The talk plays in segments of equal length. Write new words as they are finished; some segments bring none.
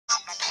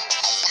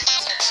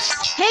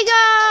Hey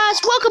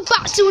guys, welcome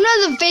back to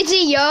another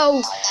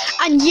video,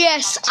 and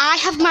yes, I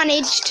have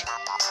managed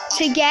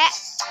to get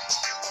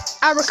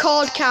a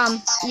record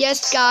cam.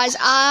 Yes guys,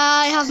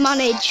 I have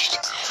managed.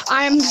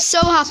 I am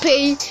so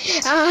happy,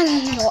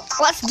 and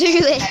let's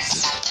do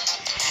this.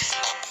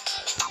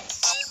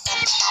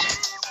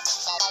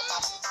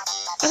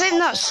 I think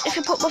that's, if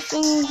I put my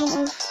fingers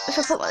on, if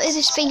I put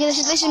this finger,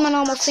 this is my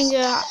normal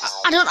finger.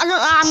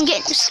 I'm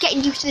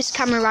getting used to this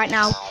camera right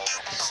now.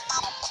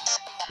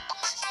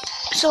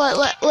 So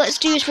let's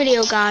do this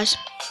video, guys.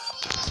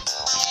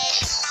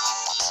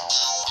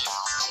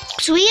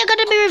 So we are going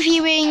to be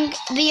reviewing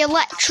the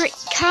electric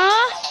car,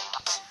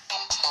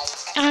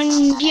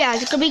 and yeah,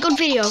 it's going to be a good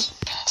video.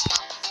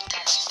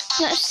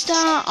 Let's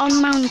start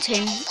on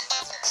mountain.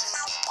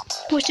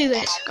 Let's do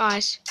this,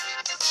 guys.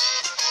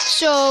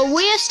 So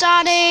we are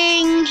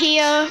starting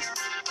here,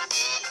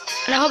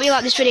 and I hope you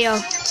like this video.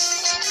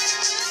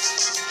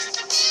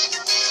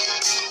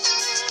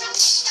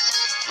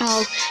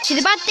 Oh, see,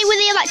 the bad thing with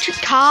the electric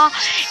car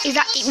is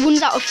that it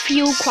runs out of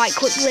fuel quite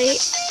quickly.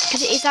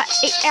 Because it is that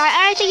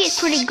I think it's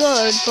pretty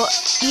good, but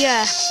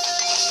yeah.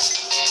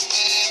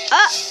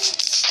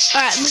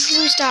 Alright, let's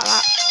restart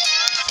that.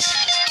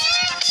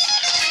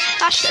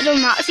 I should have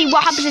done that. See,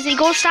 what happens is it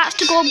starts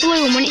to go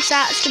blue, and when it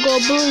starts to go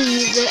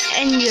blue, the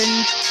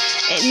engine,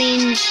 it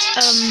means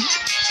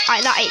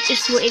like that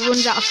it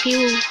runs out of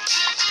fuel.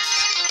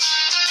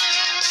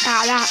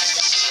 Like that.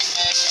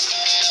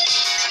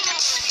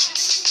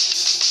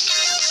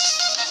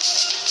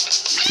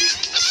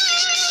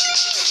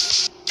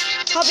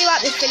 Hope you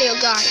like this video,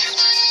 guys.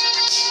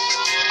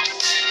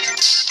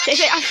 So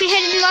if you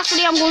heard the last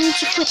video, I'm going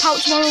to flip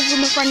out tomorrow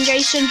with my friend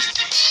Jason,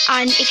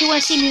 and if you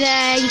want to see me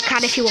there, you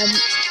can if you want.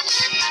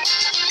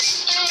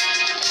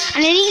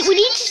 And we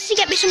need to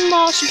get me some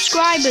more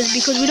subscribers,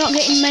 because we're not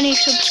getting many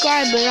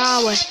subscribers,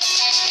 are we?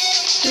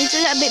 We need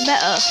to get a bit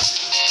better.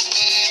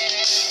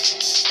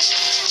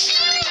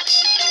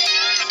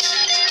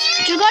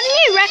 So we got a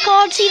new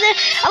record. See, the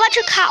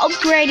electric car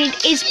upgraded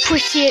is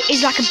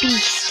like a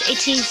beast.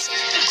 It is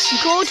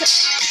good,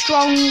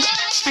 strong,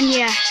 and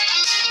yeah.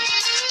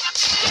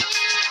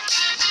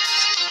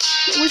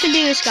 We can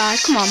do this,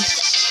 guys. Come on.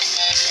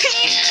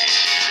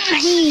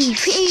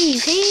 Heave,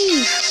 heave,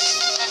 heave.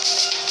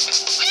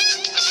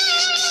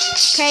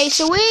 Okay,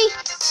 so we're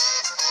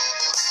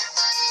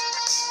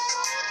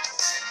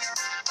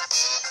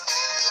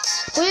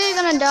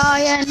gonna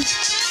die and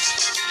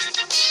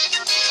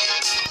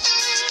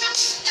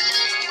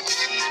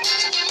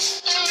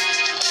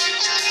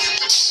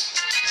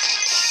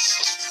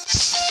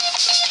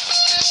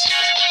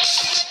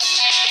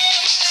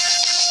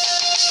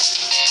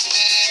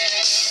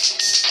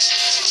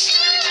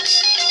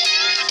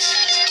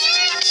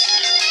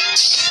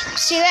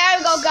see, there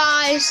we go,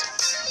 guys.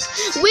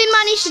 We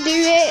managed to do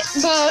it,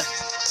 but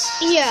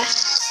yeah,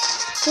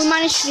 we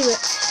managed to do it.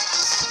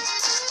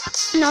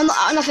 No,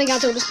 nothing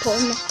else. I'll just put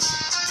on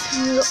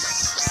look.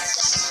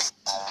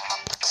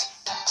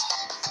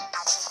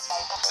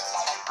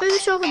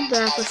 Who's over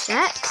there for a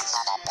sec?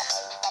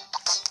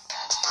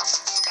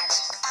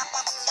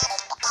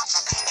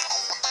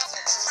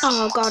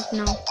 Oh God,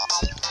 no.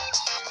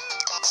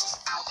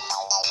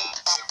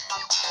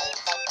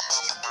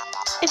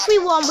 If we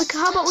want,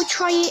 how about we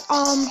try it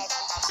on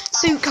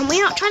boot camp?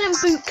 We're not trying on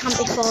boot camp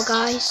before,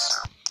 guys.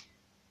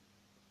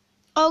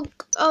 Oh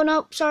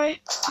no,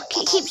 sorry.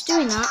 It keeps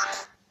doing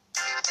that.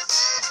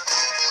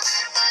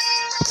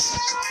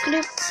 Put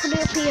it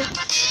up here.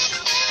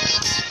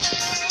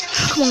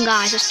 Come on,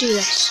 guys, let's do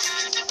this.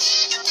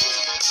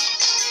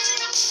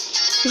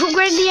 We've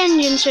upgraded the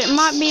engine, so it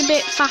might be a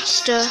bit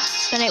faster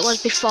than it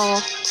was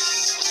before.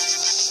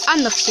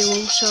 And the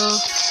fuel, so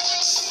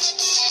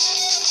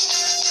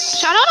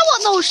I don't know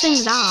what those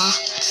things are.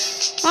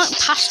 Like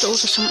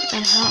pastels or something.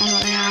 I don't know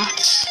what they are.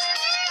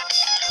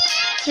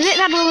 It's a bit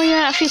bad when you're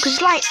out of fuel, because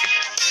it's like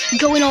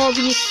going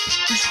over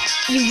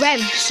your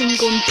revs and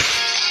going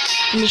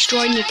and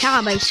destroying your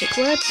car,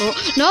 basically. But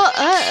no,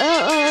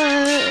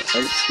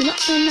 you're not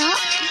doing that.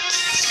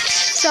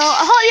 So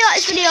I hope you like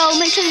this video.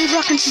 Make sure you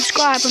like and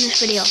subscribe on this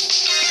video.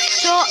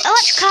 So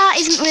electric car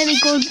isn't really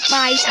good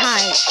by its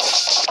height,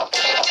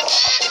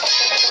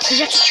 because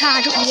you have to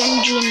charge up the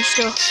engine and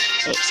stuff.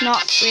 It's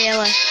not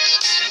really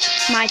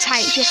my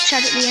type. You have to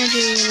charge up the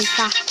engine really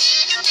fast.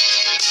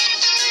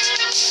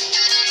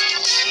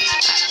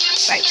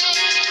 Right.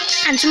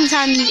 And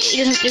sometimes it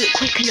doesn't do it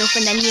quick enough,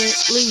 and then you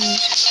lose.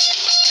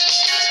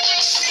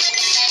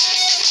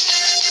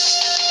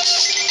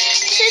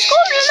 So it's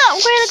not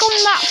really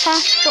going that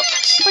fast, but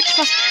pretty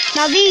fast.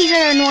 Now these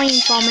are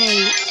annoying for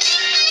me.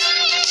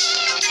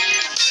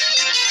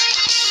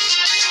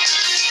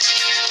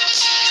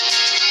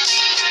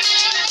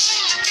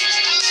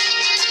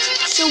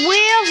 So we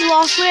have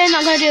lost. We're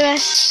not gonna do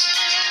this.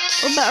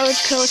 We better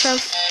kill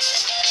ourselves.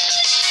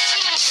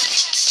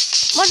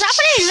 What's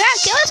happening? We're gonna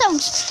kill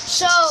ourselves.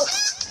 So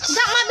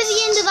that might be the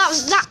end of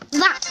that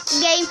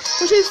game.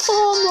 We'll do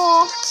 4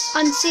 more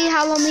and see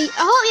how long we. I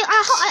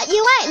hope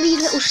you like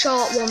these little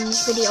short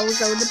videos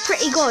though. They're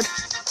pretty good.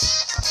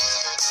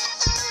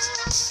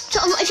 So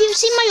if you've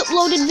seen my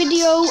uploaded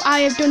video, I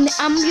have done the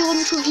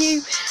ambulance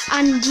review,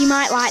 and you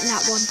might like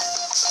that one.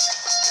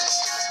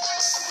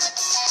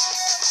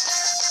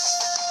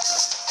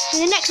 In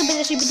the next will be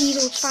the Super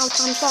Diesel's foul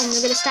transform.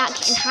 We're going to start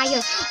getting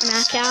higher on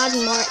our cars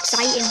and more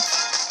exciting.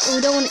 But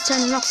we don't want it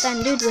turning off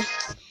then, did we?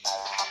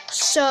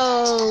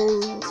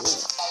 So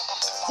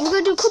we're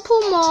going to do a couple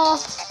more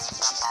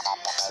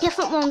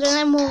different ones, and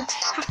then we'll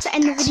have to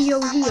end the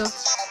video here.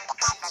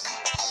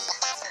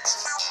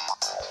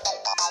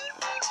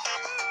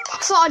 I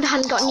thought I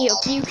hadn't got near a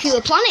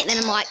nuclear planet, then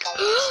I'm like,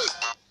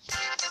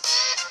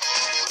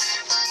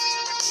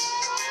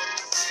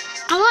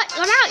 I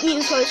like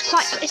nuclear.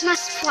 It's a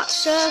nice flat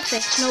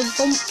surface, no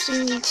bumps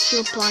in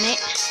nuclear planet.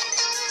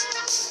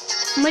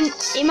 I mean,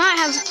 it might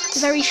have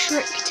very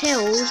strict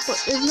hills,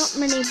 but there's not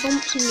many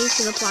bumps in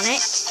nuclear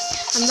planet,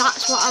 and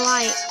that's what I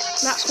like.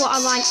 That's what I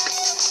like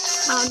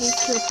about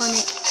nuclear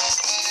planet.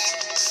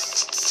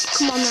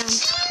 Come on then.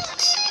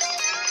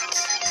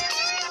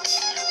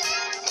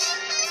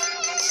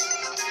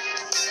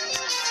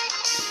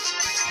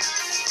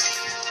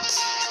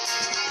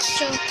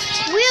 So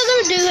we're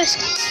gonna do this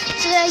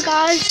today,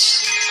 guys.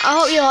 I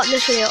hope you like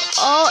this video.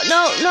 Oh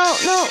no!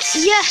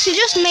 Yes, we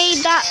just made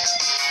that,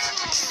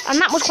 and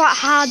that was quite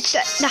hard.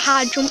 The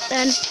hard jump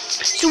then.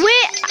 So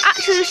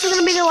this is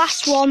gonna be the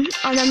last one,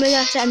 and then we're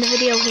gonna end the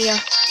video here.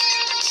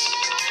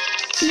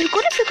 It'd be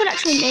good if we could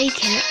actually make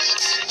it.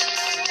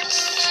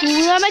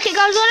 We're gonna make it,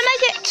 guys. We're gonna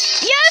make it.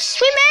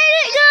 Yes, we made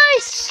it,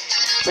 guys.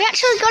 We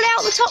actually got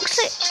out the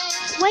toxic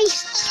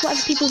waste,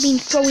 whatever people have been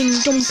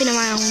dumping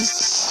around.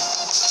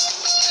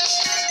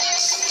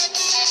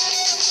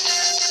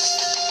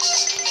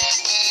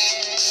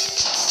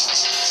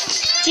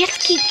 You have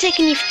to keep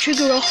taking your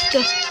trigger off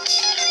the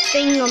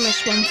thing on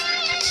this one.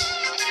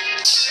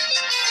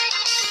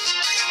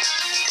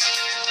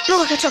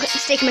 Look, I took it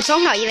sticking my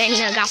tongue out your vein,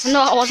 gas.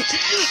 No, I wasn't.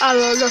 I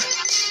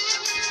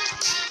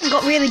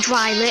got really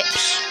dry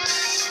lips.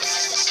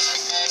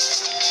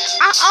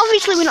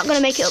 Obviously, we're not going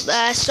to make it up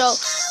there, so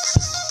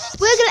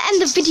we're going to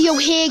end the video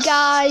here,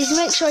 guys.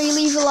 Make sure you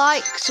leave a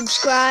like,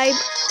 subscribe,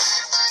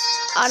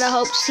 and I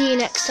hope to see you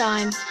next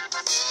time.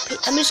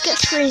 Let me just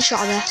get a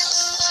screenshot of this.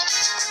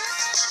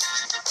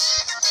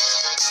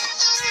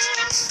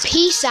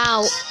 Peace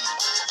out.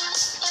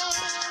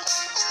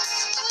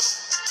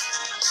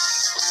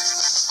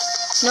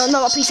 No,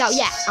 not peace out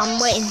yet. I'm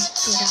waiting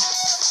for that.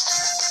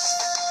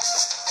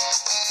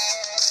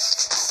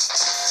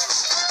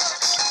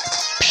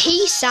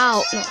 Peace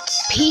out. No,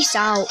 peace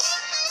out.